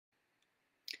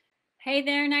Hey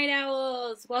there, night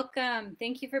owls. Welcome.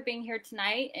 Thank you for being here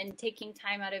tonight and taking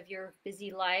time out of your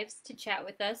busy lives to chat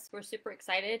with us. We're super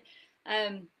excited.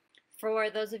 Um, for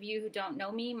those of you who don't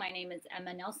know me, my name is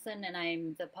Emma Nelson and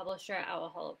I'm the publisher at Owl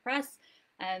Hollow Press.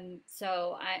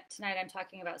 Tonight I'm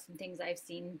talking about some things I've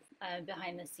seen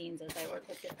behind the scenes as I work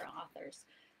with different authors.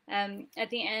 At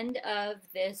the end of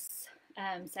this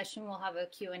session, we'll have a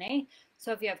Q&A.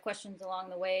 So if you have questions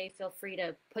along the way, feel free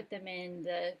to put them in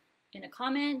a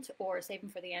comment or save them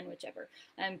for the end, whichever.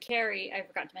 Carrie, I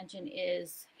forgot to mention,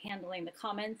 is handling the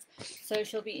comments, so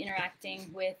she'll be interacting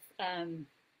with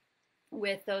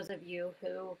those of you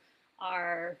who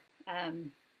are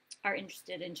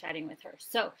interested in chatting with her.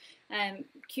 So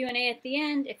Q&A at the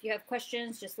end. If you have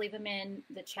questions, just leave them in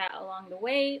the chat along the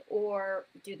way or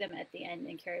do them at the end,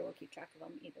 and Carrie will keep track of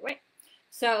them either way.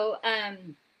 So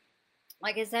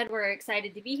like I said, we're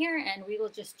excited to be here, and we will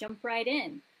just jump right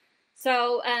in.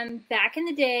 So back in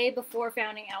the day, before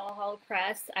founding Owl Hollow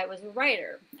Press, I was a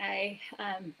writer. I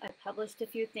published a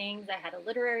few things. I had a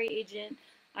literary agent.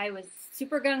 I was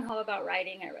super gung-ho about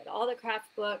writing. I read all the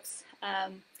craft books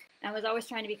and was always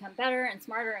trying to become better and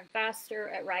smarter and faster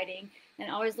at writing,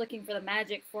 and always looking for the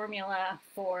magic formula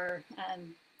for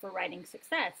writing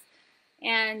success.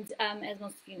 And as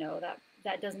most of you know,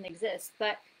 that doesn't exist.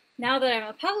 But now that I'm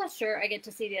a publisher, I get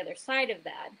to see the other side of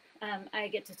that. I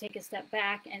get to take a step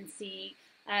back and see,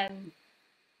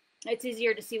 it's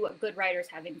easier to see what good writers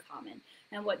have in common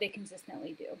and what they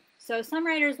consistently do. So some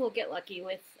writers will get lucky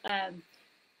with a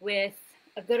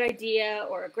good idea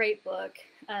or a great book,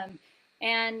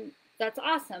 and that's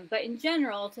awesome. But in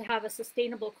general, to have a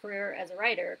sustainable career as a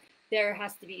writer, there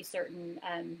has to be certain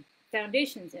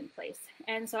foundations in place.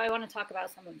 And so I want to talk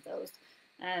about some of those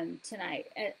tonight.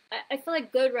 I feel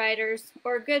like good writers,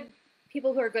 or good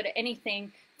people who are good at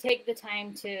anything, take the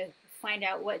time to find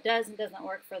out what does and doesn't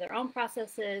work for their own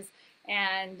processes,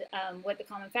 and what the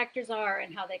common factors are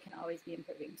and how they can always be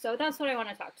improving. So that's what I want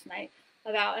to talk tonight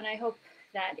about, and I hope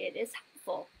that it is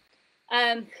helpful.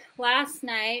 Last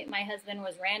night, my husband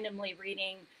was randomly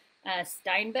reading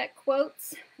Steinbeck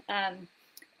quotes,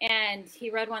 and he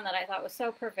read one that I thought was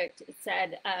so perfect. It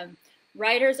said,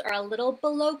 writers are a little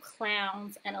below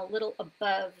clowns and a little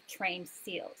above trained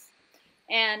seals.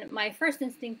 And my first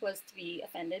instinct was to be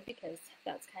offended, because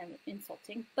that's kind of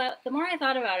insulting. But the more I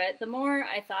thought about it, the more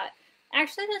I thought,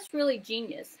 actually, that's really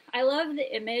genius. I love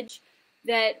the image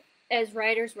that as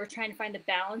writers, we're trying to find a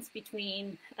balance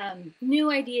between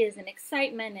new ideas and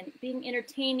excitement and being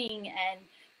entertaining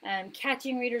and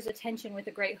catching readers' attention with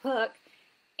a great hook.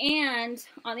 And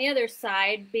on the other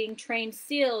side, being trained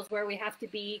seals, where we have to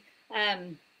be,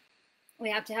 we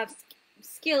have to have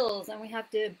skills, and we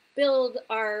have to build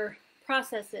our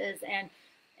processes. And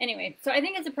anyway, so I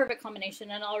think it's a perfect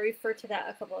combination, and I'll refer to that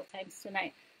a couple of times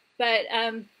tonight. But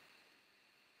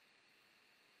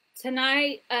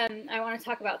tonight, I want to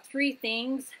talk about three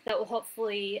things that will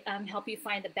hopefully help you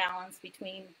find the balance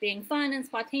between being fun and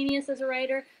spontaneous as a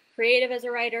writer, creative as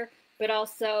a writer, but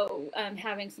also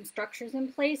having some structures in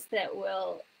place that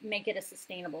will make it a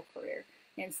sustainable career,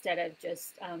 instead of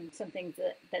just something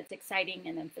that's exciting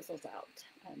and then fizzles out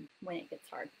when it gets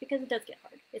hard, because it does get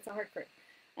hard. It's a hard career.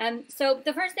 So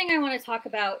the first thing I want to talk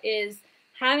about is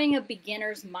having a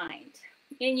beginner's mind.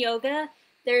 In yoga,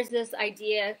 there's this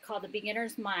idea called the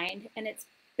beginner's mind, and it's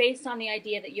based on the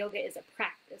idea that yoga is a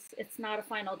practice. It's not a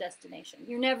final destination.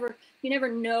 You never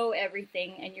know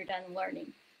everything and you're done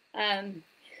learning.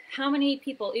 How many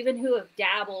people, even who have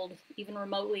dabbled even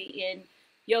remotely in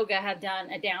yoga, have done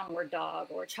a downward dog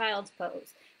or child's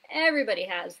pose? Everybody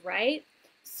has, right?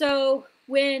 So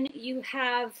when you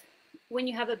have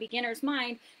a beginner's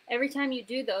mind, every time you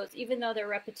do those, even though they're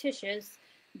repetitious,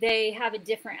 they have a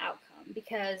different outcome,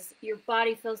 because your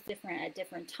body feels different at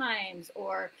different times,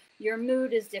 or your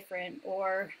mood is different,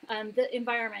 or the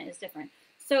environment is different.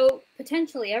 So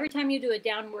potentially every time you do a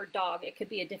downward dog, it could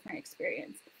be a different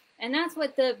experience. And that's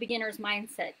what the beginner's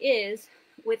mindset is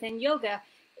within yoga,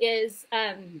 is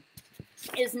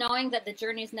knowing that the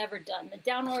journey is never done. The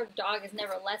downward dog is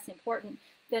never less important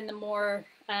than the more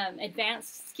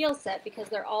advanced skill set, because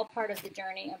they're all part of the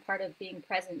journey and part of being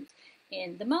present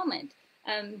in the moment.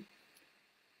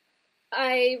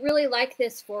 I really like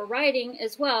this for writing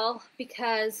as well,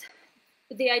 because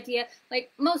the idea,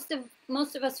 like most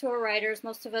of us who are writers,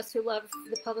 most of us who love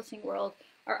the publishing world,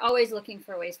 are always looking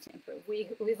for ways to improve.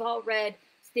 We've all read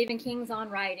Stephen King's on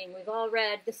writing. We've all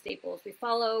read the staples. We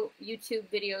follow YouTube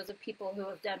videos of people who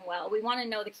have done well. We want to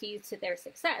know the keys to their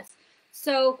success.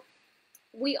 So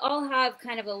we all have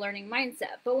kind of a learning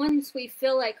mindset. But once we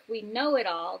feel like we know it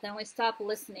all, then we stop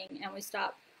listening, and we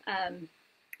stop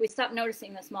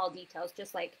noticing the small details,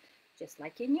 just like just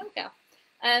like in yoga.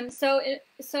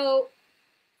 So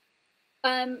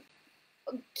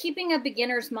keeping a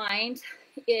beginner's mind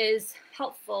is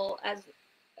helpful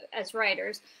as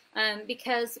writers,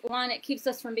 because one, it keeps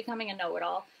us from becoming a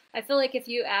know-it-all. I feel like if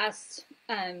you asked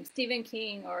Stephen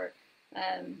King or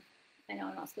I know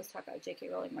I'm not supposed to talk about J.K.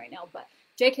 Rowling right now, but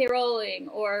J.K. Rowling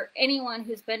or anyone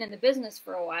who's been in the business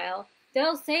for a while,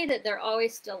 they'll say that they're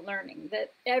always still learning,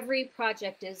 that every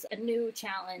project is a new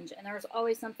challenge and there's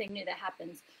always something new that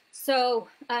happens. So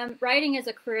writing is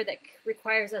a career that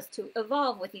requires us to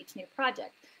evolve with each new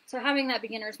project. So having that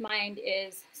beginner's mind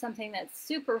is something that's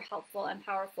super helpful and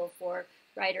powerful for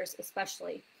writers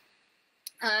especially.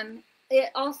 It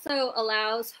also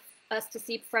allows us to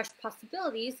see fresh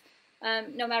possibilities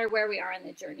no matter where we are in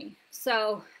the journey.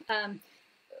 So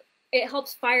it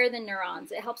helps fire the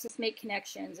neurons. It helps us make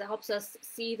connections. It helps us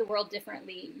see the world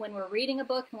differently when we're reading a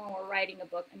book and when we're writing a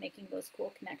book and making those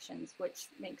cool connections, which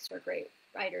makes for great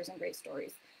writers and great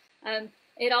stories.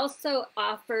 It also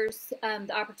offers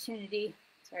the opportunity,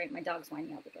 sorry, my dog's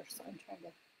winding out the door, so I'm trying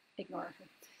to ignore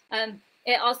her.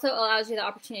 It also allows you the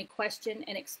opportunity to question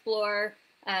and explore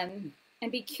and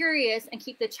be curious and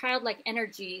keep the childlike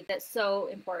energy that's so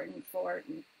important for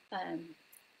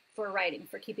writing,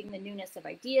 for keeping the newness of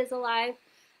ideas alive.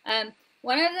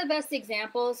 One of the best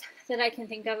examples that I can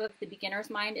think of the beginner's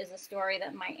mind is a story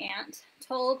that my aunt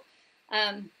told.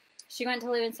 She went to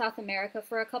live in South America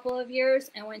for a couple of years,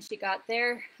 and when she got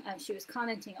there, she was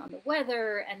commenting on the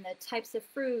weather and the types of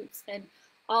fruits and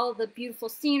all the beautiful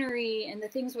scenery and the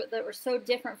things that were so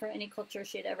different from any culture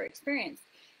she had ever experienced.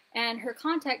 And her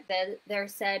contact there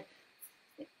said,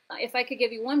 if I could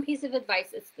give you one piece of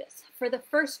advice, it's this. For the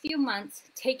first few months,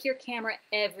 take your camera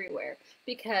everywhere,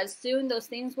 because soon those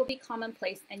things will be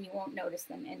commonplace and you won't notice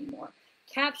them anymore.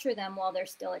 Capture them while they're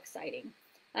still exciting.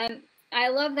 I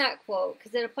love that quote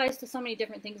because it applies to so many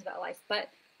different things about life. But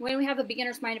when we have a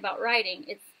beginner's mind about writing,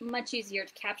 it's much easier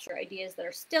to capture ideas that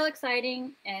are still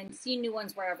exciting and see new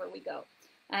ones wherever we go.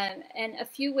 And a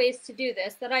few ways to do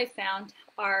this that I found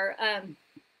are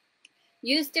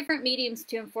use different mediums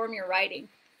to inform your writing.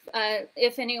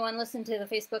 If anyone listened to the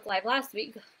Facebook Live last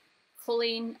week,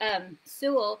 Colleen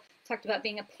Sewell talked about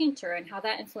being a painter and how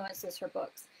that influences her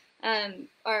books.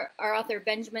 Our author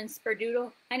Benjamin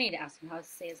Sperduto, I need to ask him how to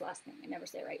say his last name. I never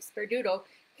say it right. Sperduto.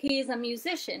 He's a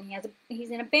musician. He's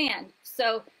in a band.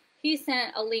 So he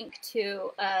sent a link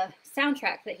to a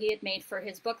soundtrack that he had made for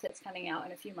his book that's coming out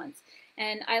in a few months.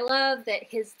 And I love that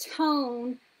his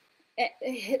tone,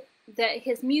 that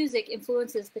his music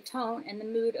influences the tone and the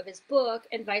mood of his book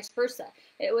and vice versa.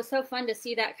 It was so fun to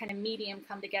see that kind of medium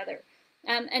come together.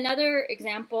 Another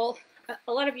example,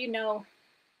 a lot of you know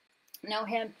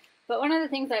him, but one of the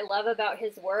things I love about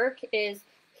his work is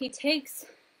he takes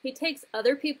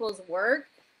other people's work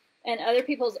and other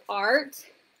people's art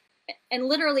and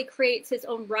literally creates his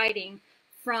own writing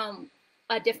from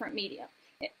a different medium.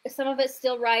 Some of it's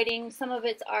still writing, some of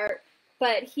it's art,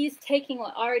 but he's taking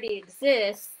what already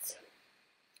exists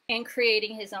and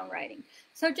creating his own writing.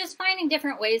 So just finding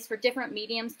different ways for different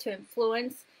mediums to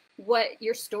influence what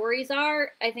your stories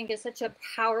are, I think is such a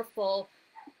powerful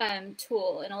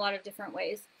tool in a lot of different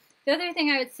ways. The other thing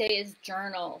I would say is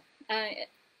journal. I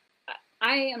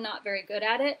am not very good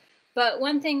at it, but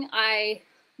one thing I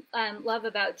love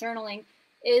about journaling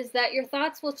is that your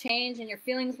thoughts will change and your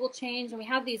feelings will change, and we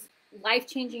have these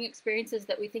life-changing experiences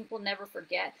that we think we'll never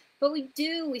forget. But we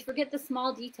do. We forget the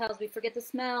small details. We forget the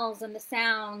smells and the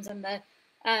sounds and the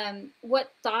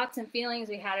what thoughts and feelings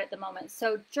we had at the moment.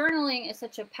 So journaling is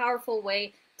such a powerful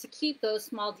way to keep those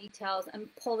small details and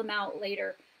pull them out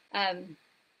later,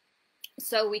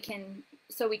 so we can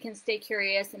stay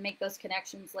curious and make those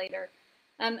connections later.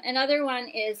 Another one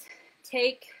is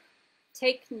take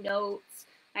notes.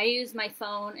 I use my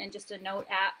phone and just a note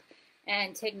app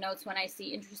and take notes when I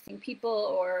see interesting people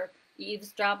or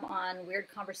eavesdrop on weird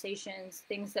conversations,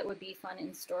 things that would be fun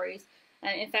in stories.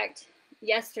 In fact,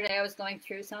 yesterday I was going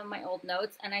through some of my old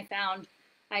notes and I found,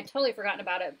 I'd totally forgotten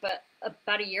about it, but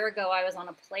about a year ago I was on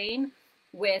a plane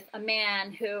with a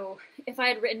man who, if I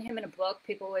had written him in a book,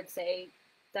 people would say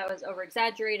that was over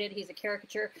exaggerated, he's a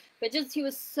caricature, but just he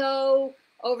was so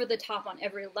over the top on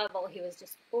every level. He was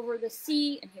just over the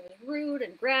sea, and he was rude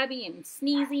and grabby and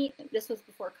sneezy. This was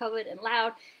before COVID, and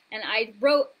loud. And I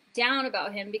wrote down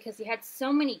about him because he had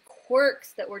so many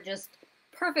quirks that were just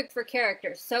perfect for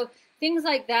characters. So things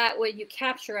like that, when you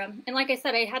capture them, and like I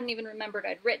said, I hadn't even remembered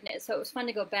I'd written it, so it was fun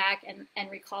to go back and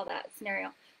recall that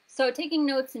scenario. So taking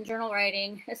notes and journal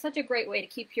writing is such a great way to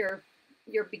keep your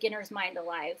beginner's mind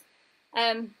alive.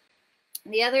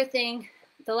 The other thing,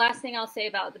 the last thing I'll say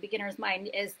about the beginner's mind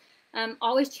is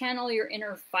always channel your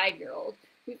inner 5-year-old.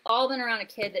 we've all been around a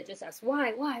kid that just asks why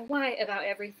about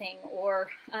everything, or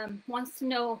wants to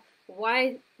know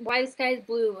why the sky is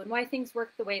blue and why things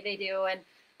work the way they do.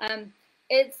 And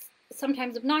it's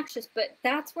sometimes obnoxious, but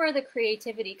that's where the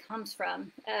creativity comes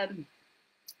from.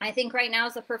 I think right now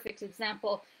is a perfect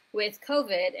example with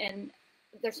COVID, and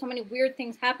there's so many weird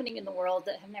things happening in the world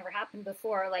that have never happened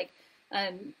before, like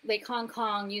Hong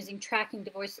Kong using tracking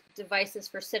devices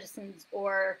for citizens,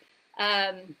 or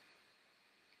I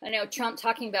know Trump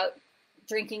talking about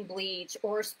drinking bleach,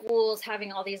 or schools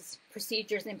having all these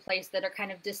procedures in place that are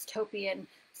kind of dystopian.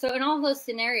 So in all those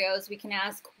scenarios, we can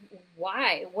ask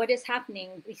why, what is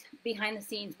happening behind the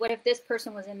scenes? What if this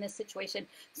person was in this situation?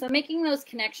 So making those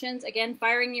connections, again,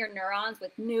 firing your neurons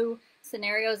with new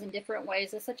scenarios in different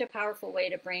ways is such a powerful way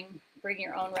to bring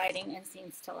your own writing and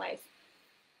scenes to life.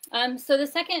 So the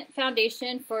second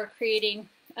foundation for creating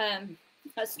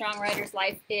a strong writer's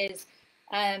life is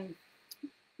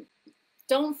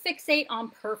don't fixate on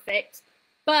perfect,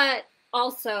 but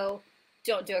also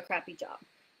don't do a crappy job.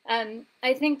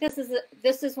 I think this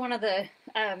is one of the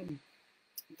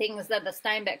things that the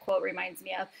Steinbeck quote reminds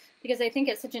me of, because I think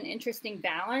it's such an interesting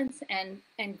balance, and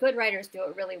good writers do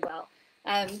it really well.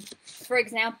 For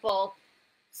example,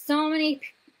 so many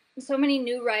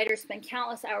new writers spend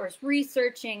countless hours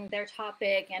researching their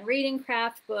topic and reading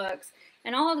craft books,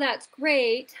 and all of that's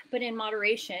great, but in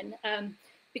moderation.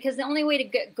 Because the only way to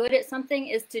get good at something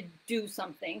is to do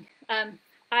something.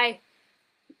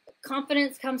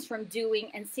 Confidence comes from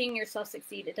doing and seeing yourself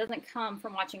succeed. It doesn't come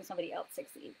from watching somebody else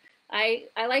succeed. I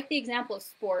like the example of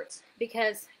sports,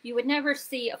 because you would never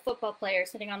see a football player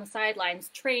sitting on the sidelines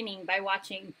training by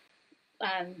watching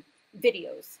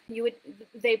videos.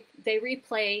 They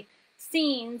replay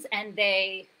scenes and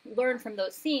they learn from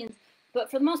those scenes,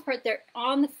 but for the most part, they're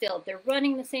on the field. They're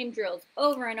running the same drills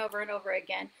over and over and over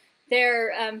again.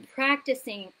 They're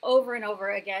practicing over and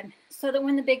over again, so that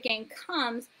when the big game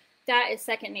comes, that is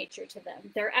second nature to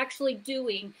them. They're actually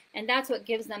doing, and that's what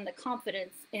gives them the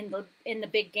confidence in the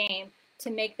big game to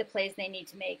make the plays they need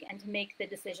to make and to make the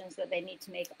decisions that they need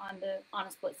to make on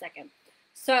a split second.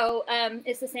 So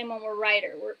it's the same when we're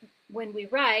writer. When we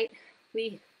write,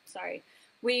 we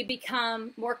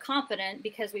become more confident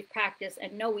because we've practiced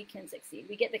and know we can succeed.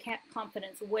 We get the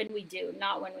confidence when we do,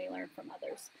 not when we learn from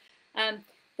others.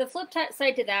 The flip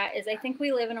side to that is I think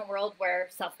we live in a world where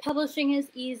self-publishing is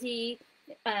easy.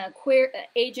 Queer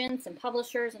agents and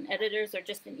publishers and editors are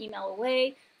just an email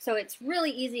away. So it's really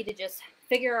easy to just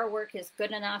figure our work is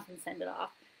good enough and send it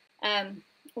off.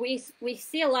 We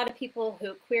see a lot of people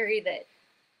who query that.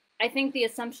 I think the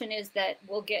assumption is that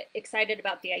we'll get excited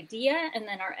about the idea and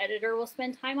then our editor will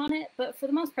spend time on it. But for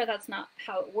the most part, that's not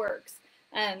how it works.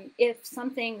 If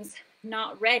something's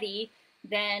not ready,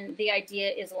 then the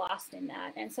idea is lost in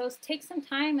that. And so take some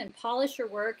time and polish your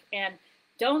work, and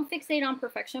don't fixate on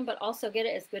perfection, but also get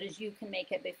it as good as you can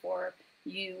make it before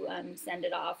you send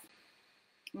it off.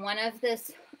 One of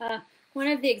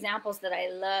the examples that I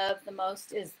love the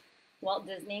most is Walt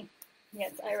Disney.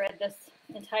 Yes, I read this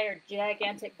entire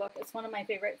gigantic book. It's one of my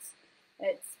favorites.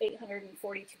 It's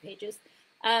 842 pages.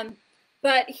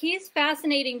 But he's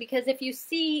fascinating because if you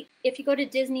go to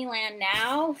Disneyland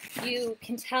now, you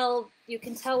can tell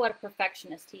what a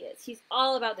perfectionist he is. He's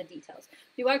all about the details.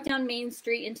 You walk down Main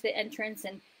Street into the entrance,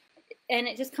 and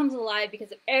it just comes alive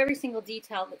because of every single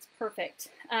detail that's perfect.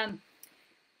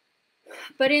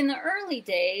 But in the early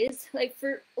days, like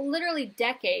for literally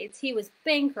decades, he was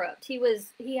bankrupt.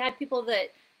 He had people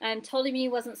that told him he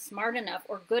wasn't smart enough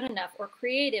or good enough or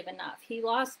creative enough. He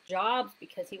lost jobs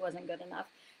because he wasn't good enough.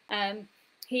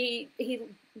 He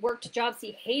worked jobs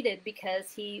he hated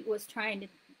because he was trying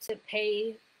to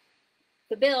pay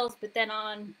the bills, but then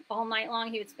all night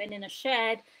long he would spend in a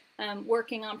shed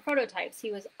working on prototypes.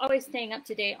 He was always staying up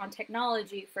to date on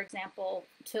technology, for example,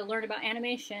 to learn about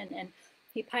animation, and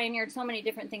he pioneered so many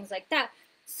different things like that.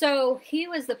 So he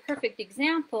was the perfect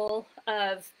example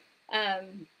of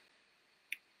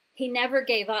he never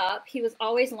gave up. He was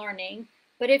always learning,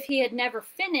 but if he had never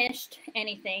finished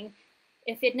anything,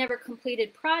 if he had never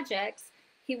completed projects,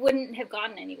 he wouldn't have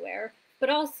gotten anywhere. But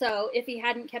also, if he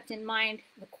hadn't kept in mind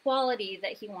the quality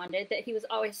that he wanted, that he was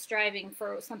always striving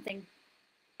for something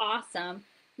awesome,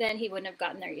 then he wouldn't have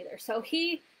gotten there either. So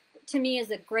he, to me, is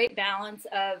a great balance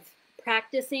of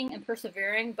practicing and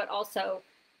persevering, but also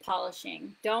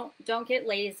polishing. Don't get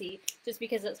lazy just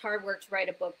because it's hard work to write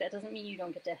a book. That doesn't mean you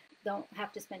don't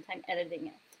have to spend time editing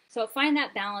it. So find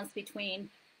that balance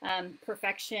between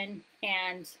perfection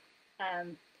and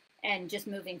just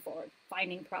moving forward,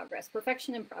 finding progress,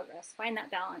 perfection and progress. Find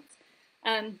that balance.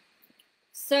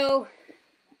 So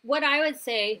what I would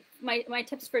say, my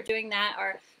tips for doing that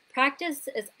are Practice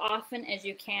as often as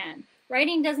you can.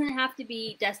 Writing doesn't have to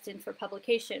be destined for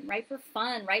publication. Write for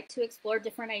fun, write to explore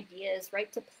different ideas,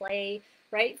 write to play,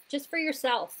 write just for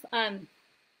yourself.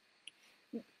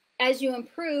 As you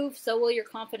improve, so will your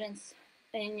confidence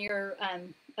in your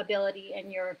ability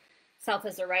and yourself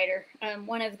as a writer.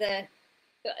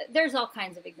 There's all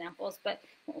kinds of examples, but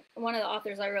one of the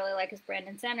authors I really like is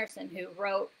Brandon Sanderson, who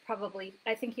wrote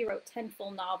I think he wrote 10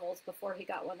 full novels before he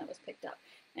got one that was picked up.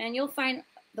 And you'll find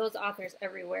those authors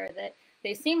everywhere that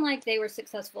they seem like they were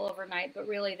successful overnight, but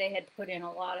really they had put in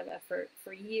a lot of effort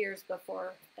for years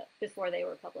before they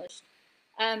were published.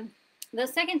 The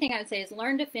second thing I would say is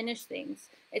learn to finish things.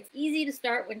 It's easy to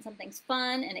start when something's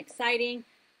fun and exciting,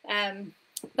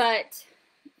 but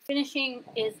finishing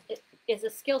is a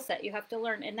skill set you have to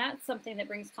learn, and that's something that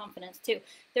brings confidence too.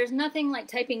 There's nothing like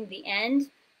typing the end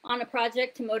on a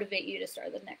project to motivate you to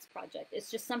start the next project.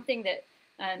 It's just something that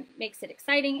makes it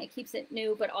exciting, it keeps it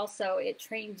new, but also it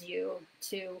trains you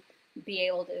to be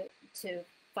able to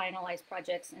finalize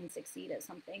projects and succeed at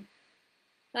something.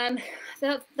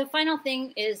 The final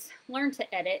thing is learn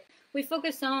to edit. We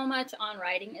focus so much on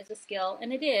writing as a skill,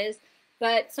 and it is,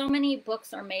 but so many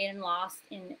books are made and lost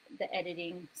in the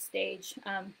editing stage.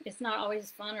 It's not always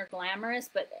fun or glamorous,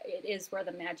 but it is where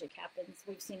the magic happens.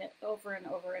 We've seen it over and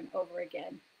over and over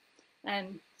again.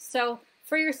 So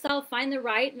for yourself, find the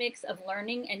right mix of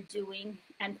learning and doing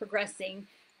and progressing,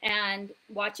 and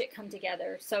watch it come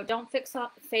together. So don't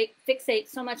fixate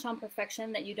so much on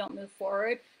perfection that you don't move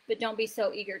forward, but don't be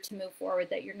so eager to move forward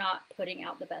that you're not putting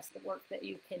out the best of work that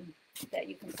you can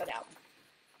put out.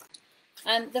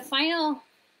 The final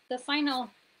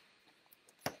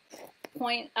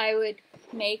point I would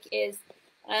make is,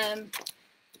 and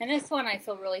this one I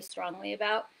feel really strongly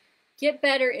about, get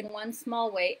better in one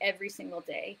small way every single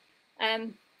day.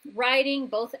 Writing,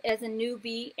 both as a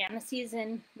newbie and a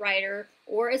seasoned writer,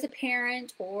 or as a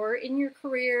parent, or in your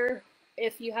career,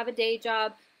 if you have a day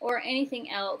job, or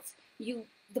anything else,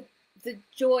 the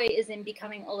joy is in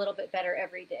becoming a little bit better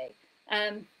every day.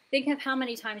 Think of how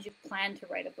many times you've planned to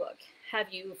write a book.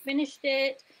 Have you finished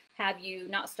it? Have you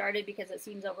not started because it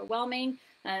seems overwhelming?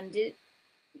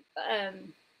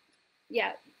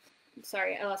 Yeah,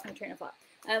 sorry, I lost my train of thought.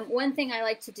 One thing I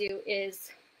like to do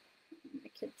is, my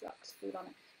kid drops food on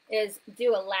it, is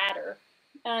do a ladder.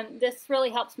 This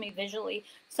really helps me visually.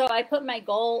 So I put my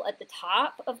goal at the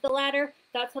top of the ladder.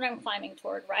 That's what I'm climbing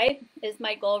toward, right? Is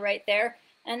my goal right there.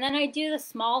 And then I do the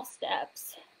small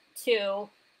steps to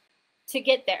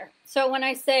get there. So when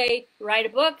I say write a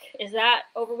book, is that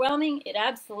overwhelming? It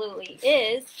absolutely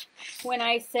is. When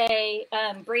I say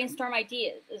brainstorm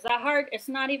ideas, is that hard? It's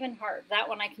not even hard. That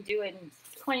one I can do in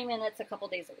 20 minutes, a couple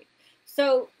days a week.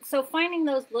 So finding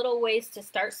those little ways to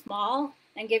start small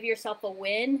and give yourself a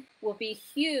win will be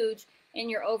huge in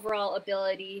your overall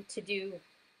ability to do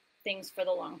things for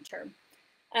the long term.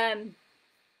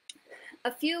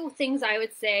 A few things I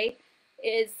would say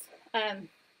is,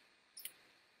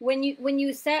 when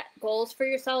you set goals for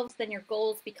yourselves, then your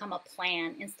goals become a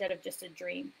plan instead of just a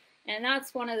dream. And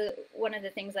that's one of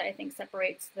the things that I think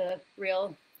separates the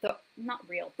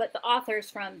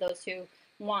authors from those who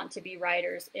want to be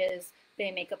writers, is they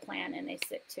make a plan and they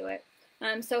stick to it.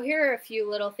 So here are a few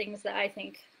little things that I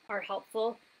think are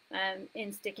helpful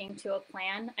in sticking to a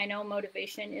plan. I know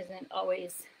motivation isn't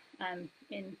always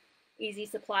in easy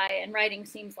supply, and writing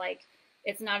seems like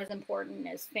it's not as important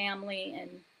as family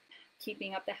and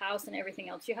keeping up the house and everything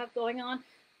else you have going on.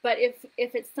 But if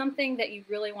it's something that you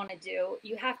really want to do,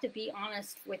 you have to be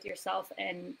honest with yourself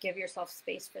and give yourself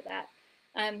space for that.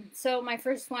 So my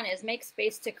first one is make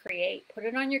space to create. Put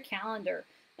it on your calendar.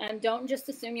 Don't just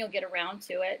assume you'll get around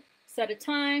to it. Set a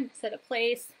time, set a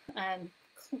place,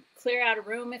 clear out a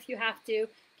room if you have to.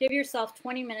 Give yourself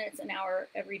 20 minutes, an hour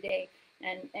every day,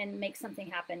 and make something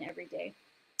happen every day.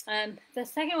 The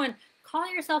second one,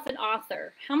 call yourself an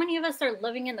author. How many of us are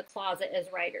living in the closet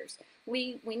as writers?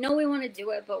 We know we want to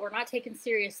do it, but we're not taken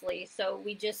seriously, so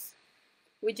we just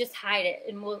hide it,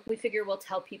 and we figure we'll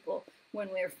tell people when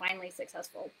we're finally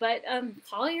successful. But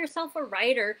call yourself a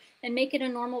writer and make it a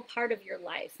normal part of your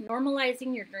life.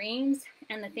 Normalizing your dreams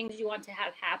and the things you want to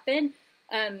have happen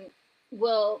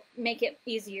will make it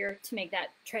easier to make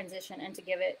that transition and to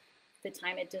give it the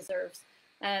time it deserves.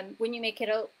 When you make it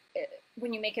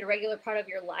a regular part of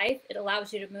your life, it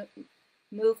allows you to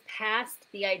move past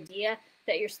the idea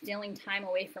that you're stealing time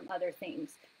away from other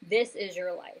things. This is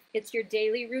your life. It's your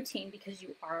daily routine because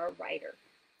you are a writer.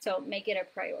 So make it a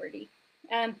priority.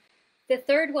 The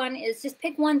third one is just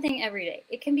pick one thing every day.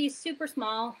 It can be super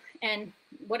small and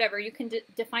whatever. You can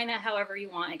define that however you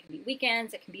want. It can be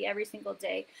weekends. It can be every single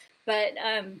day. But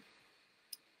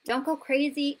Don't go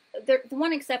crazy. The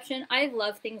one exception, I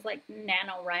love things like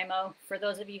NaNoWriMo. For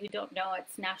those of you who don't know,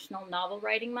 it's National Novel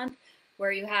Writing Month,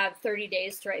 where you have 30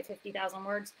 days to write 50,000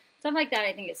 words. Stuff like that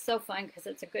I think is so fun because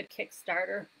it's a good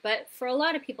Kickstarter. But for a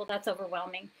lot of people, that's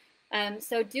overwhelming.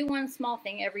 So do one small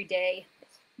thing every day.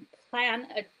 Plan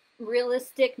a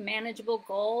realistic, manageable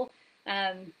goal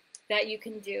that you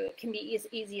can do. It can be as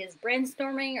easy as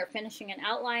brainstorming or finishing an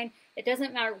outline. It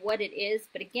doesn't matter what it is,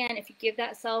 but again, if you give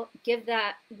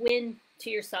that win to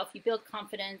yourself, you build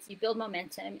confidence, you build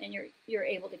momentum, and you're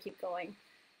able to keep going.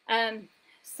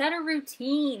 Set a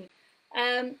routine.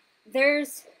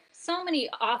 There's so many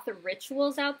author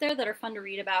rituals out there that are fun to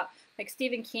read about. Like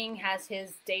Stephen King has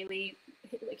his daily,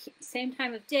 like same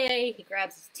time of day, he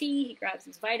grabs his tea, he grabs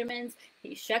his vitamins,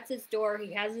 he shuts his door,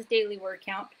 he has his daily word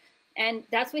count. And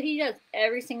that's what he does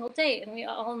every single day. And we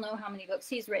all know how many books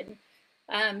he's written.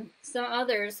 Some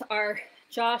others are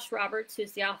Josh Roberts,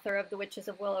 who's the author of The Witches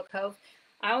of Willow Cove.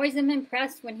 I always am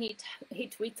impressed when he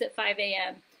tweets at 5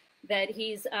 a.m. that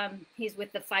he's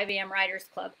with the 5 a.m. Writers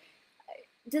Club.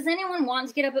 Does anyone want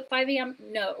to get up at 5 a.m.?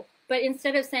 No. But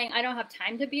instead of saying, I don't have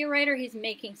time to be a writer, he's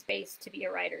making space to be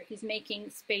a writer. He's making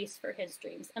space for his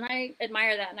dreams. And I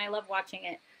admire that, and I love watching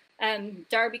it.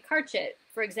 Darby Carchett,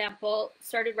 for example,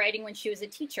 started writing when she was a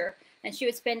teacher, and she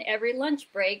would spend every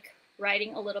lunch break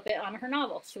writing a little bit on her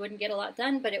novel. She wouldn't get a lot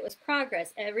done, but it was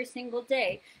progress every single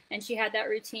day, and she had that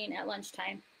routine at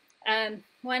lunchtime.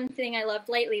 One thing I loved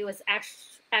lately was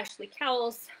Ashley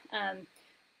Cowles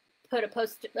put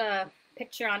a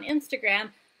picture on Instagram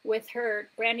with her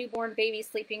brand newborn baby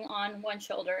sleeping on one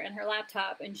shoulder and her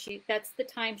laptop, and that's the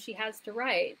time she has to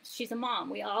write. She's a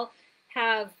mom. We all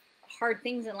have hard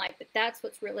things in life, but that's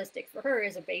what's realistic for her,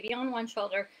 is a baby on one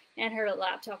shoulder and her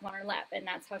laptop on her lap, and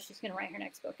that's how she's going to write her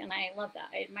next book. And I love that.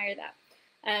 I admire that.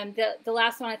 The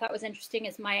last one I thought was interesting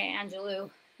is Maya Angelou.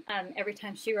 Every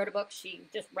time she wrote a book, she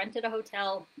just rented a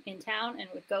hotel in town and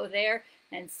would go there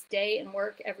and stay and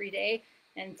work every day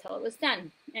until it was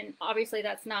done. And obviously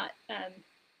that's not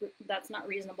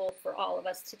reasonable for all of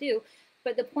us to do.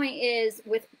 But the point is,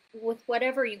 with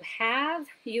whatever you have,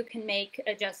 you can make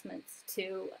adjustments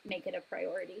to make it a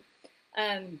priority.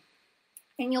 And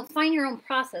you'll find your own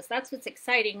process. That's what's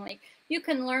exciting. Like, you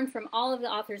can learn from all of the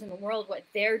authors in the world what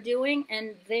they're doing,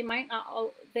 and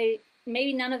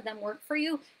maybe none of them work for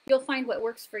you. You'll find what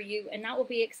works for you, and that will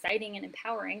be exciting and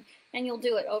empowering, and you'll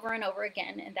do it over and over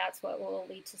again, and that's what will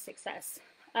lead to success.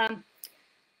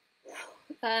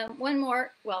 One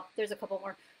more, well, there's a couple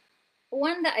more.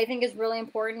 One that I think is really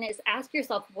important is ask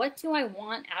yourself, what do I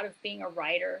want out of being a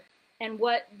writer? And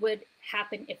what would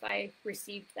happen if I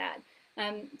received that?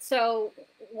 So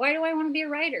why do I want to be a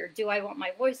writer? Do I want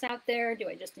my voice out there? Do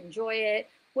I just enjoy it?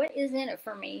 What is in it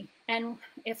for me? And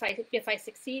if I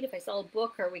succeed, if I sell a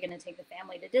book, are we going to take the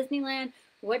family to Disneyland?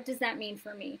 What does that mean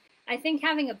for me? I think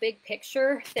having a big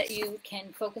picture that you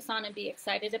can focus on and be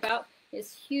excited about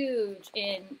is huge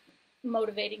in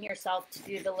motivating yourself to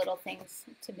do the little things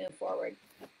to move forward.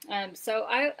 So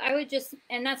I would just,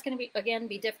 and that's going to be, again,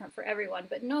 be different for everyone,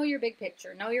 but know your big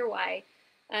picture, know your why.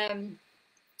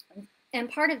 And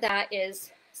part of that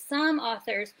is some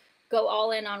authors go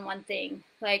all in on one thing.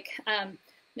 Like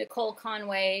Nicole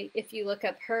Conway, if you look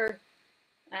up her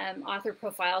author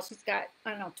profile, she's got, I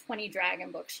don't know, 20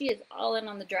 dragon books. She is all in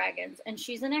on the dragons, and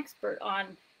she's an expert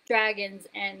on dragons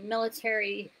and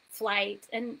military flight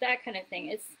and that kind of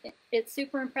thing. It's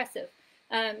super impressive.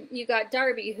 You got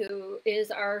Darby, who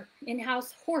is our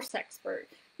in-house horse expert.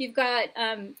 You've got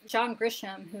John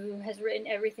Grisham, who has written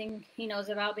everything he knows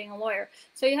about being a lawyer.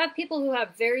 So you have people who have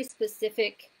very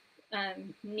specific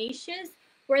niches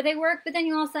where they work, but then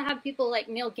you also have people like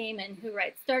Neil Gaiman, who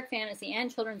writes dark fantasy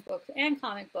and children's books and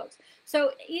comic books.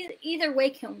 So either way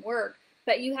can work,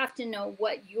 but you have to know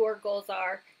what your goals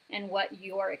are and what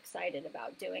you're excited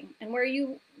about doing and where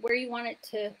you want it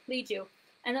to lead you.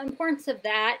 And the importance of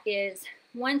that is,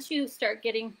 once you start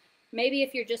getting, maybe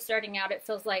if you're just starting out, it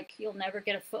feels like you'll never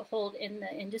get a foothold in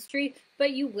the industry,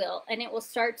 but you will, and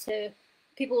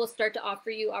people will start to offer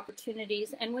you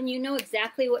opportunities. And when you know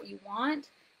exactly what you want,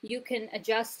 you can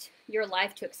adjust your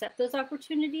life to accept those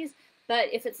opportunities.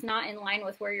 But if it's not in line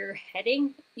with where you're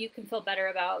heading, you can feel better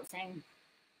about saying,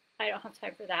 I don't have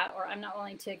time for that, or I'm not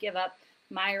willing to give up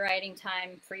my writing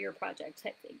time for your project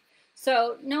type thing.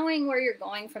 So knowing where you're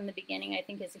going from the beginning, I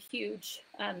think, is a huge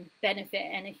benefit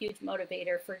and a huge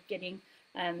motivator for getting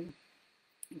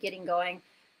going.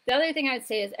 The other thing I would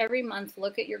say is every month,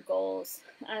 look at your goals.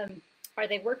 Are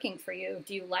they working for you?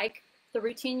 Do you like the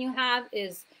routine you have?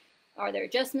 Are there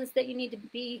adjustments that you need to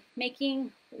be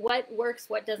making? What works,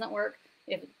 what doesn't work?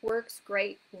 If it works,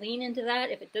 great, lean into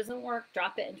that. If it doesn't work,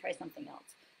 drop it and try something else.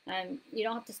 You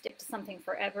don't have to stick to something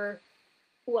forever.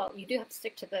 Well, you do have to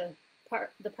stick to the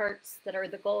parts that are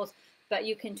the goals, but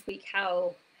you can tweak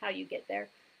how you get there.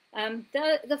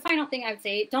 The final thing I would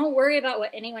say, don't worry about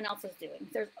what anyone else is doing.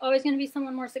 There's always going to be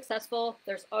someone more successful.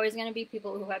 There's always going to be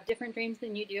people who have different dreams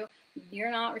than you do.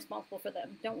 You're not responsible for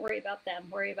them. Don't worry about them.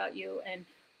 Worry about you and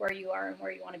where you are and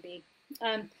where you want to be.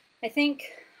 I think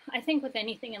with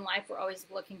anything in life, we're always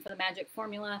looking for the magic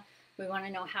formula. We want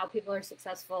to know how people are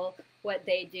successful, what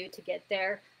they do to get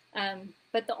there.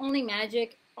 But the only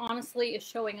magic, honestly, is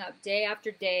showing up day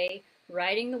after day,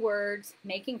 writing the words,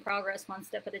 making progress one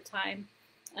step at a time,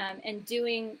 and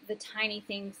doing the tiny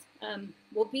things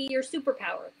will be your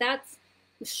superpower. That's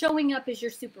showing up is your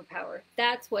superpower.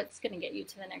 That's what's going to get you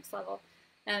to the next level.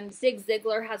 Zig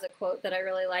Ziglar has a quote that I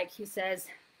really like. He says,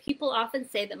 "People often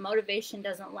say that motivation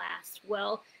doesn't last.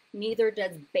 Well, neither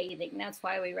does bathing. That's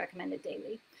why we recommend it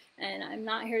daily." And I'm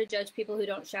not here to judge people who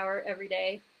don't shower every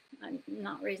day. I'm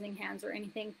not raising hands or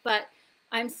anything, but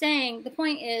I'm saying the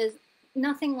point is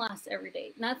nothing lasts every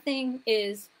day. Nothing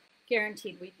is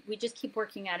guaranteed. We just keep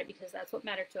working at it because that's what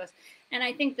mattered to us. And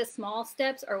I think the small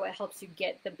steps are what helps you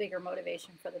get the bigger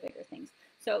motivation for the bigger things.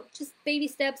 So just baby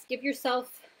steps, give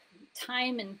yourself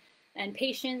time and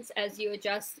patience as you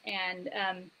adjust,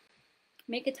 and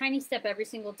make a tiny step every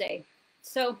single day.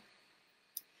 So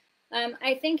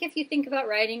I think if you think about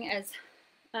writing as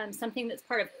something that's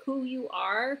part of who you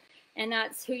are, and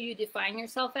that's who you define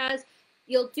yourself as,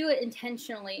 you'll do it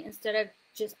intentionally instead of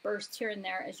just bursts here and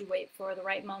there as you wait for the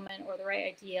right moment or the right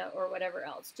idea or whatever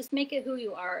else. Just make it who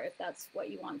you are if that's what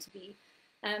you want to be.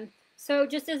 So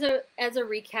just as a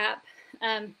recap,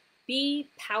 be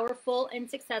powerful and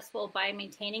successful by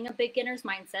maintaining a beginner's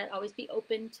mindset. Always be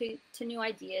open to new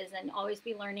ideas and always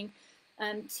be learning.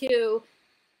 To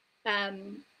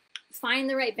find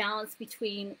the right balance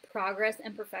between progress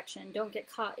and perfection. Don't get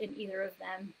caught in either of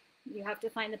them. You have to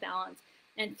find the balance.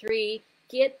 And 3,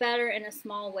 get better in a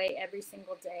small way every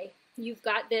single day. You've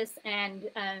got this, and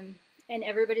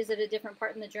everybody's at a different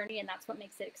part in the journey, and that's what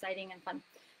makes it exciting and fun.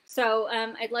 So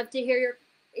I'd love to hear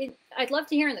I'd love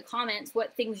to hear in the comments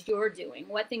what things you're doing,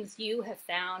 what things you have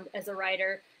found as a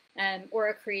writer or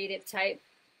a creative type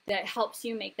that helps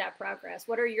you make that progress.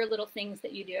 What are your little things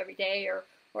that you do every day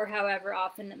or however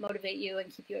often that motivate you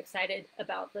and keep you excited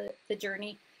about the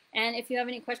journey? And if you have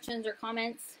any questions or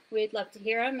comments, we'd love to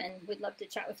hear them, and we'd love to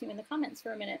chat with you in the comments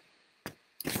for a minute.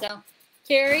 So,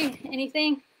 Carrie,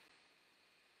 anything?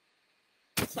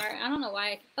 Sorry, I don't know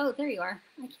why. Oh, there you are.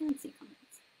 I can see comments.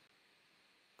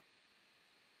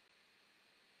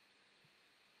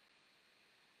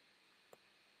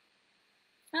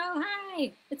 Oh,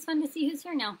 hi. It's fun to see who's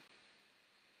here now.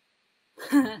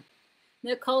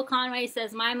 Nicole Conway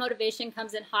says, my motivation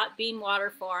comes in hot bean water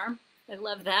form. I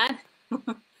love that.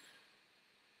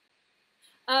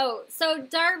 Oh, so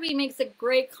Darby makes a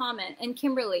great comment, and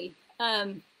Kimberly,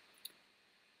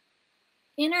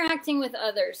 interacting with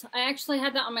others. I actually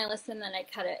had that on my list and then I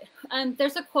cut it.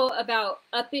 There's a quote about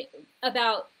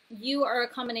you are a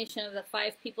combination of the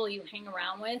 5 people you hang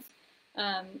around with.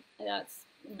 That's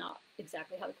not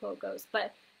exactly how the quote goes,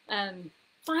 but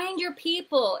find your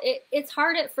people. It's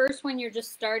hard at first when you're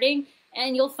just starting,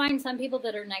 and you'll find some people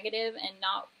that are negative and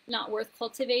not worth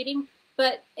cultivating.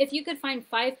 But if you could find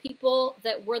 5 people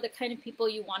that were the kind of people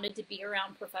you wanted to be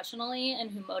around professionally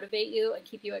and who motivate you and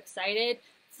keep you excited,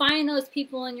 find those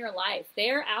people in your life.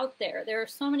 They're out there. There are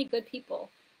so many good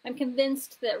people. I'm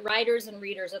convinced that writers and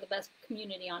readers are the best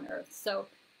community on earth. So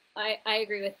I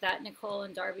agree with that, Nicole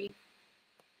and Darby.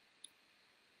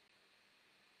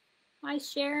 Hi,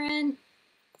 Sharon.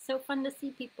 So fun to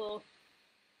see people.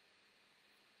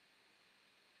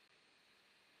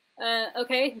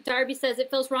 Okay, Darby says,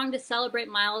 it feels wrong to celebrate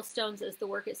milestones as the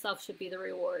work itself should be the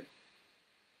reward.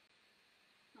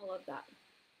 I love that.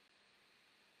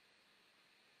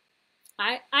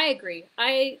 I agree.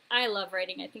 I love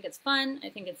writing. I think it's fun. I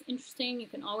think it's interesting. You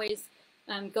can always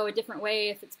go a different way.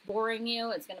 If it's boring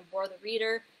you, it's going to bore the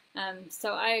reader.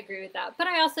 So I agree with that. But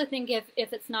I also think if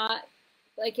it's not,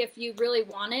 like if you really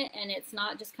want it and it's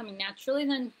not just coming naturally,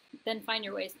 then find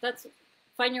your ways.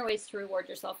 Find your ways to reward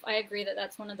yourself. I agree that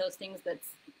that's one of those things that's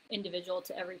individual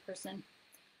to every person.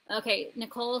 Okay,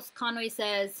 Nicole Conway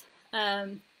says,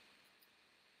 oh,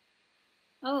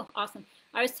 awesome.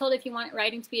 I was told if you want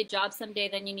writing to be a job someday,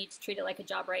 then you need to treat it like a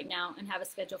job right now and have a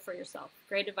schedule for yourself.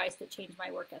 Great advice that changed my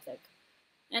work ethic.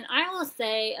 And I will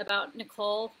say about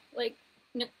Nicole, like,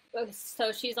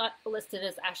 so she's listed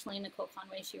as Ashley Nicole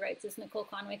Conway. She writes as Nicole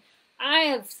Conway. I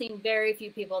have seen very few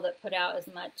people that put out as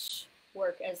much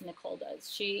work as Nicole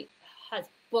does. She has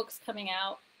books coming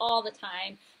out all the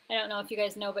time. I don't know if you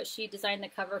guys know, but she designed the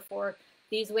cover for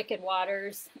These Wicked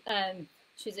Waters.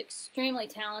 She's extremely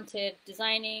talented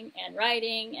designing and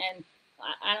writing, and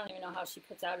I don't even know how she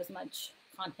puts out as much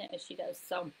content as she does.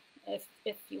 So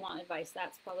if you want advice,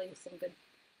 that's probably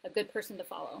a good person to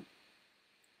follow.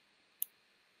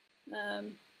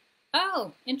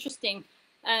 Oh, interesting.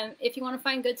 If you want to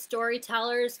find good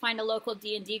storytellers, find a local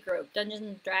D&D group, Dungeons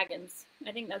and Dragons.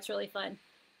 I think that's really fun.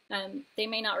 They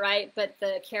may not write, but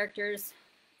the characters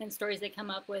and stories they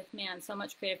come up with, man, so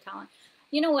much creative talent.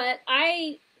 You know what?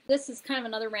 This is kind of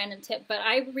another random tip, but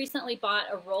I recently bought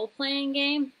a role-playing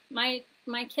game. My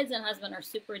kids and husband are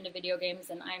super into video games,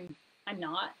 and I'm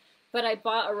not. But I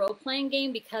bought a role-playing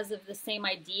game because of the same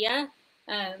idea,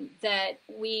 that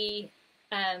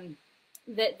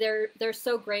they're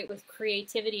so great with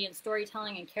creativity and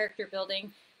storytelling and character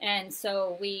building. And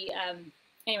so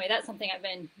anyway, that's something I've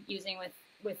been using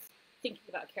with thinking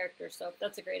about characters. So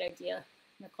that's a great idea,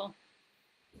 Nicole.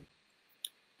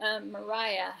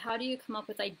 Mariah, how do you come up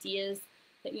with ideas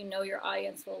that you know your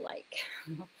audience will like?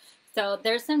 So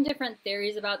there's some different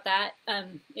theories about that.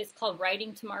 It's called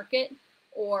writing to market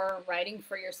or writing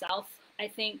for yourself. I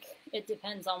think it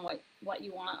depends on what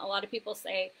you want. A lot of people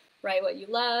say write what you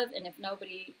love,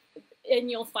 and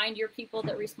you'll find your people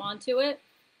that respond to it.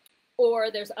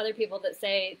 Or there's other people that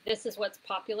say, this is what's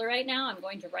popular right now, I'm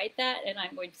going to write that and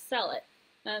I'm going to sell it.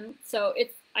 So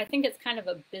I think it's kind of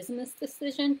a business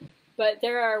decision, but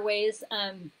there are ways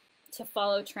to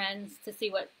follow trends, to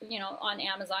see what, on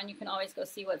Amazon, you can always go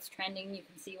see what's trending. You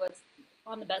can see what's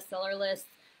on the bestseller list.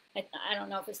 I don't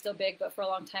know if it's still big, but for a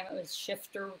long time it was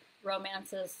shifter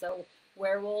romances, so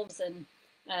werewolves and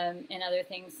other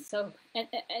things. So and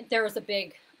there was a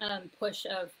big push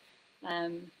of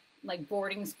like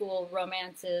boarding school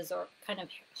romances or kind of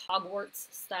Hogwarts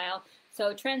style.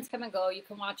 So trends come and go. You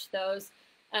can watch those.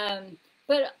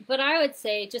 But I would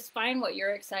say just find what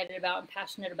you're excited about and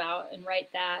passionate about and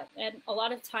write that. And a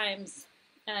lot of times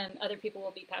other people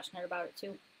will be passionate about it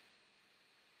too.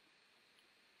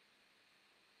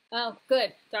 Oh,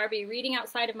 good. Darby, reading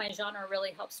outside of my genre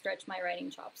really helps stretch my writing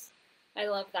chops. I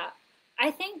love that. I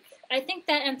think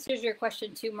that answers your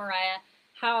question too, Mariah.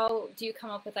 How do you come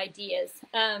up with ideas?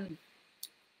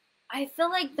 I feel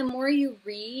like the more you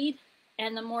read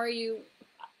and the more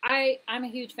I'm a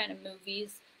huge fan of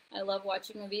movies. I love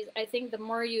watching movies. I think the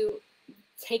more you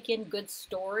take in good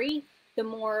story, the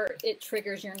more it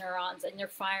triggers your neurons and you're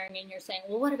firing and you're saying,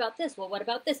 well, what about this? Well, what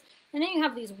about this? And then you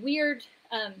have these weird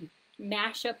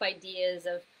mashup ideas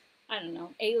of, I don't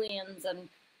know, aliens and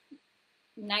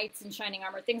knights in shining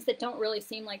armor, things that don't really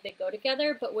seem like they go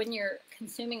together, but when you're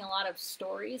consuming a lot of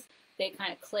stories, they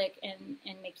kind of click and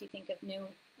make you think of new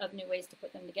ways to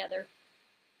put them together.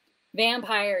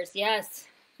 Vampires, yes.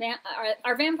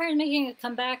 Are vampires making a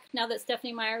comeback now that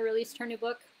Stephanie Meyer released her new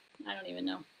book? I don't even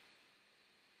know.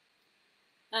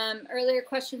 Earlier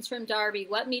questions from Darby.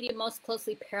 What medium most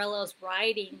closely parallels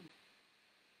writing?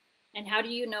 And how do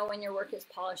you know when your work is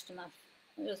polished enough?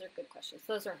 Those are good questions.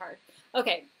 Those are hard.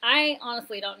 Okay, I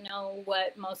honestly don't know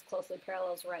what most closely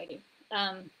parallels writing.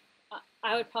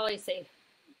 I would probably say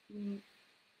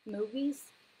movies.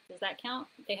 Does that count?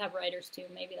 They have writers too.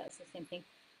 Maybe that's the same thing.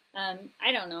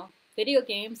 I don't know. Video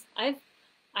games.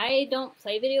 I don't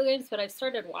play video games, but I've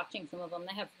started watching some of them.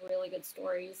 They have really good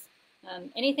stories.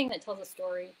 Anything that tells a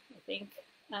story, I think.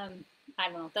 I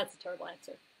don't know. That's a terrible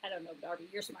answer. I don't know, Darby.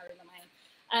 You're smarter than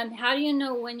I am. How do you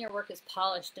know when your work is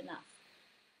polished enough?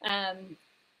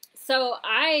 So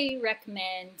I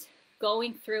recommend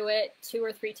going through it 2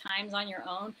 or 3 times on your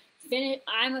own.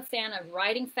 I'm a fan of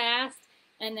writing fast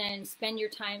and then spend your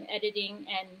time editing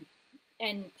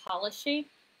and polishing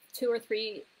 2 or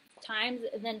 3 times,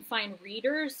 and then find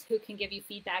readers who can give you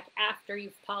feedback after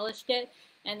you've polished it.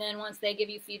 And then once they give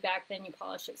you feedback, then you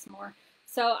polish it some more.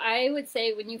 So I would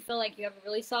say when you feel like you have a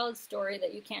really solid story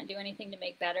that you can't do anything to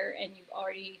make better and you've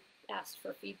already asked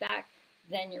for feedback,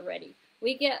 then you're ready.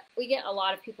 We get a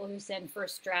lot of people who send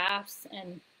first drafts,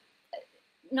 and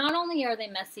not only are they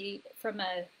messy from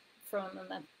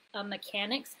a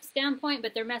mechanics standpoint,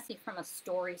 but they're messy from a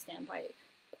story standpoint.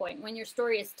 When your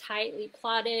story is tightly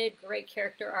plotted, great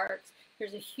character arcs,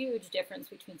 there's a huge difference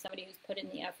between somebody who's put in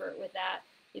the effort with that,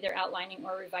 either outlining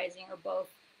or revising or both,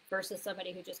 versus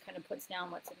somebody who just kind of puts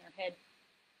down what's in their head.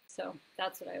 So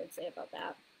that's what I would say about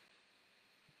that.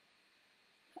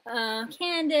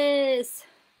 Candace.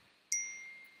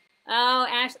 Oh,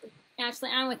 Ashley,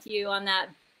 I'm with you on that.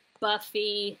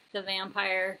 Buffy the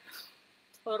vampire.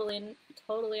 Totally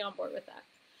on board with that.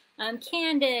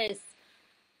 Candace.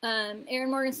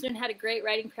 Erin Morgenstern had a great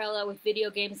writing parallel with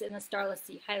video games in the Starless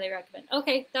Sea. Highly recommend.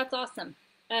 Okay, that's awesome.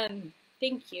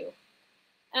 Thank you.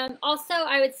 Also,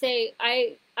 I would say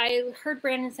I heard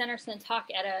Brandon Sanderson talk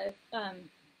at a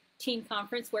teen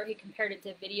conference where he compared it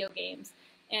to video games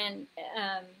and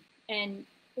and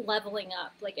leveling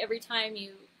up. Like every time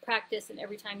you practice and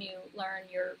every time you learn,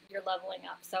 you're leveling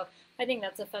up. So I think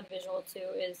that's a fun visual too.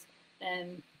 Is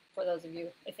for those of you,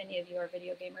 if any of you are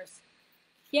video gamers.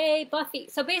 Yay, Buffy.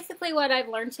 So basically what I've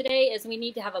learned today is we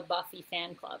need to have a Buffy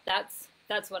fan club. That's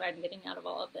what I'm getting out of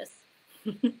all of this.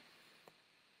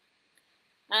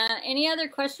 Any other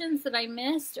questions that I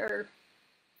missed? Or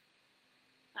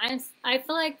I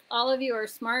feel like all of you are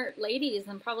smart ladies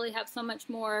and probably have so much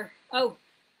more. Oh,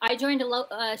 I joined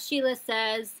Sheila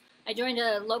says, I joined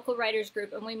a local writers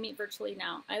group and we meet virtually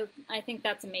now. I think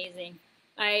that's amazing.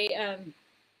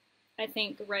 I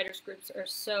think writers groups are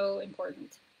so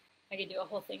important. I could do a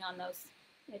whole thing on those.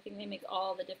 I think they make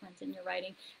all the difference in your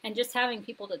writing. And just having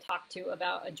people to talk to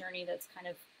about a journey that's kind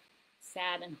of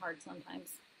sad and hard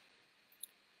sometimes.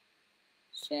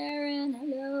 Sharon,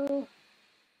 hello.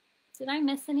 Did I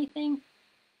miss anything?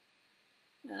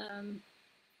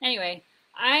 Anyway,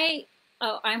 I'm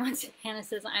on, Hannah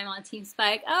says I'm on Team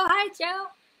Spike. Oh, hi, Joe.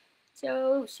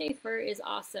 Joe Schaefer is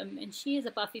awesome, and she is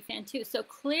a Buffy fan too. So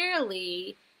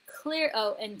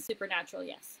oh, and Supernatural,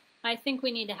 yes. I think we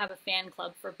need to have a fan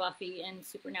club for Buffy and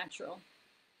Supernatural.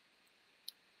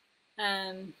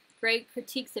 Great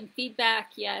critiques and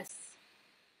feedback, yes.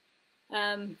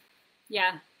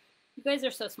 Yeah, you guys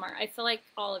are so smart. I feel like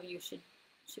all of you should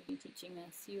be teaching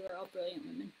this. You are all brilliant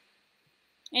women.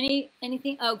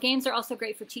 Anything? Oh, games are also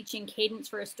great for teaching cadence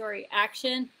for a story,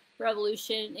 action,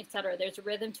 revolution, etc. There's a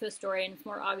rhythm to a story, and it's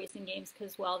more obvious in games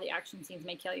because, well, the action scenes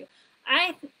may kill you.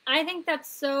 I think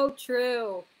that's so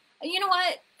true. You know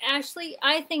what, Ashley?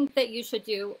 I think that you should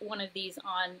do one of these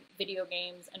on video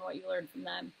games and what you learn from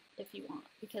them if you want,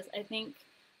 because I think,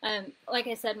 like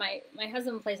I said, my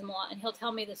husband plays them a lot, and he'll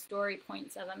tell me the story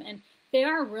points of them, and they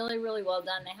are really, really well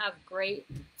done. They have great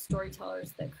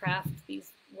storytellers that craft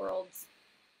these worlds,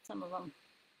 some of them.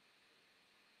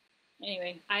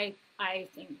 Anyway, I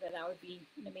think that would be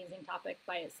an amazing topic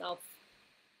by itself,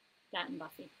 that and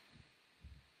Buffy.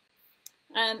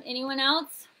 Anyone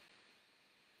else?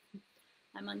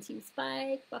 I'm on Team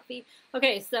Spike, Buffy.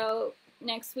 Okay, so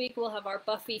next week we'll have our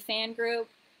Buffy fan group.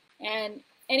 And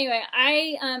anyway,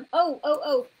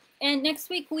 and next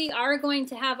week we are going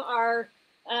to have our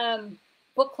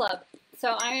book club.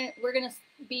 So we're gonna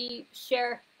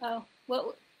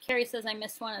Carrie says I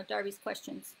missed one of Darby's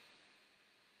questions.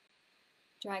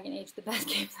 Dragon Age, the best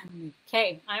games.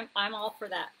 Okay, I'm all for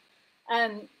that.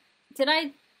 Did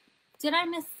I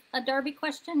miss a Darby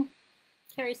question?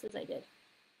 Carrie says I did.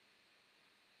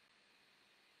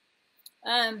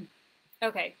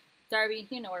 Okay, Darby,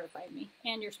 you know where to find me,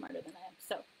 and you're smarter than I am,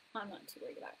 so I'm not too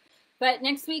worried about it. But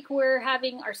next week we're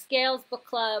having our Scales book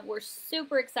club. We're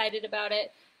super excited about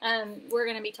it. We're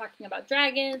going to be talking about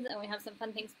dragons, and we have some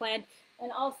fun things planned.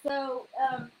 And also,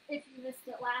 if you missed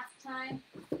it last time,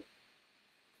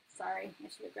 sorry, I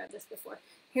should have grabbed this before.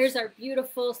 Here's our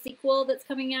beautiful sequel that's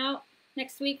coming out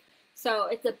next week. So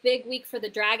it's a big week for the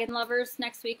dragon lovers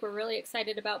next week. We're really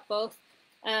excited about both.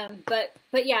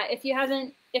 But yeah, if you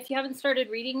haven't started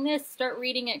reading this, start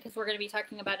reading it, because we're going to be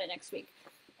talking about it next week.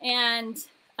 And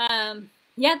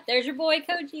yeah, there's your boy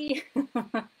Koji.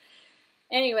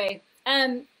 Anyway,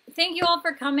 thank you all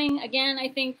for coming. Again, I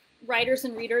think writers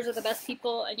and readers are the best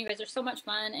people, and you guys are so much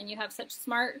fun, and you have such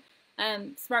smart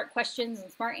questions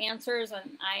and smart answers,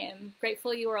 and I am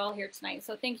grateful you were all here tonight.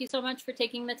 So thank you so much for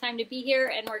taking the time to be here,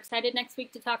 and we're excited next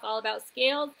week to talk all about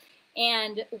Scales,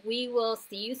 and we will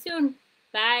see you soon.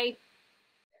 Bye.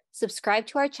 Subscribe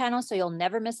to our channel so you'll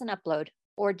never miss an upload,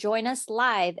 or join us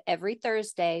live every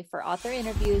Thursday for author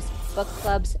interviews, book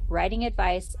clubs, writing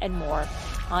advice, and more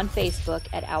on Facebook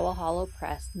at Owl Hollow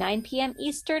Press, 9 p.m.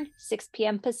 Eastern, 6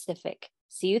 p.m. Pacific.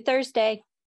 See you Thursday.